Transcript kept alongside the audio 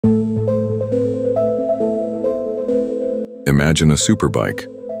Imagine a superbike,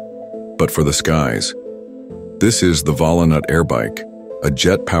 but for the skies. This is the Volonaut Airbike, a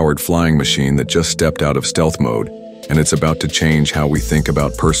jet-powered flying machine that just stepped out of stealth mode, and it's about to change how we think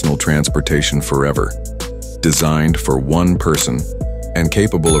about personal transportation forever. Designed for one person and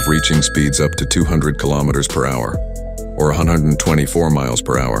capable of reaching speeds up to 200 kilometers per hour or 124 miles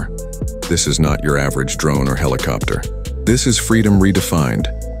per hour. This is not your average drone or helicopter. This is freedom redefined.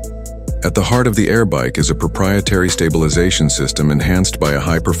 At the heart of the Airbike is a proprietary stabilization system enhanced by a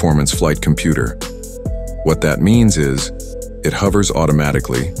high-performance flight computer. What that means is, it hovers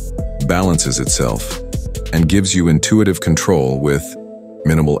automatically, balances itself, and gives you intuitive control with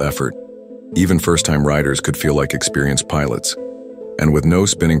minimal effort. Even first-time riders could feel like experienced pilots. And with no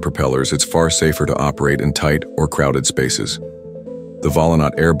spinning propellers, it's far safer to operate in tight or crowded spaces. The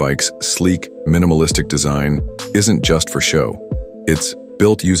Volonaut Airbike's sleek, minimalistic design isn't just for show. It's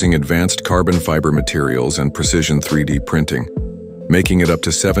built using advanced carbon fiber materials and precision 3D printing, making it up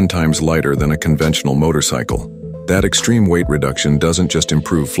to 7 times lighter than a conventional motorcycle. That extreme weight reduction doesn't just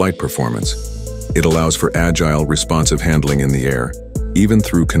improve flight performance. It allows for agile, responsive handling in the air, even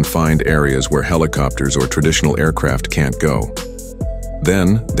through confined areas where helicopters or traditional aircraft can't go.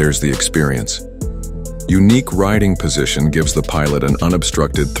 Then there's the experience. Unique riding position gives the pilot an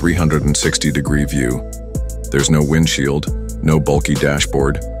unobstructed 360-degree view. There's no windshield, no bulky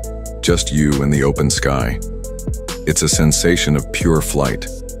dashboard, just you and the open sky. It's a sensation of pure flight,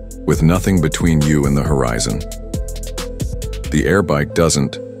 with nothing between you and the horizon. The Airbike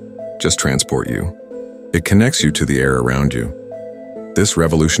doesn't just transport you. It connects you to the air around you. This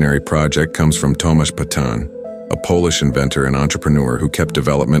revolutionary project comes from Tomasz Patan, a Polish inventor and entrepreneur who kept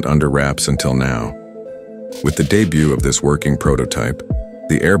development under wraps until now. With the debut of this working prototype,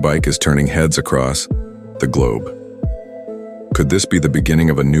 the Airbike is turning heads across the globe. Could this be the beginning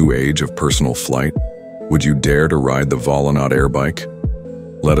of a new age of personal flight? Would you dare to ride the Volonaut Airbike?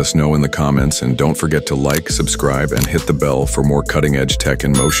 Let us know in the comments, and don't forget to like, subscribe, and hit the bell for more cutting-edge tech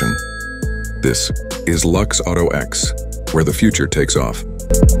in motion. This is Lux Auto X, where the future takes off.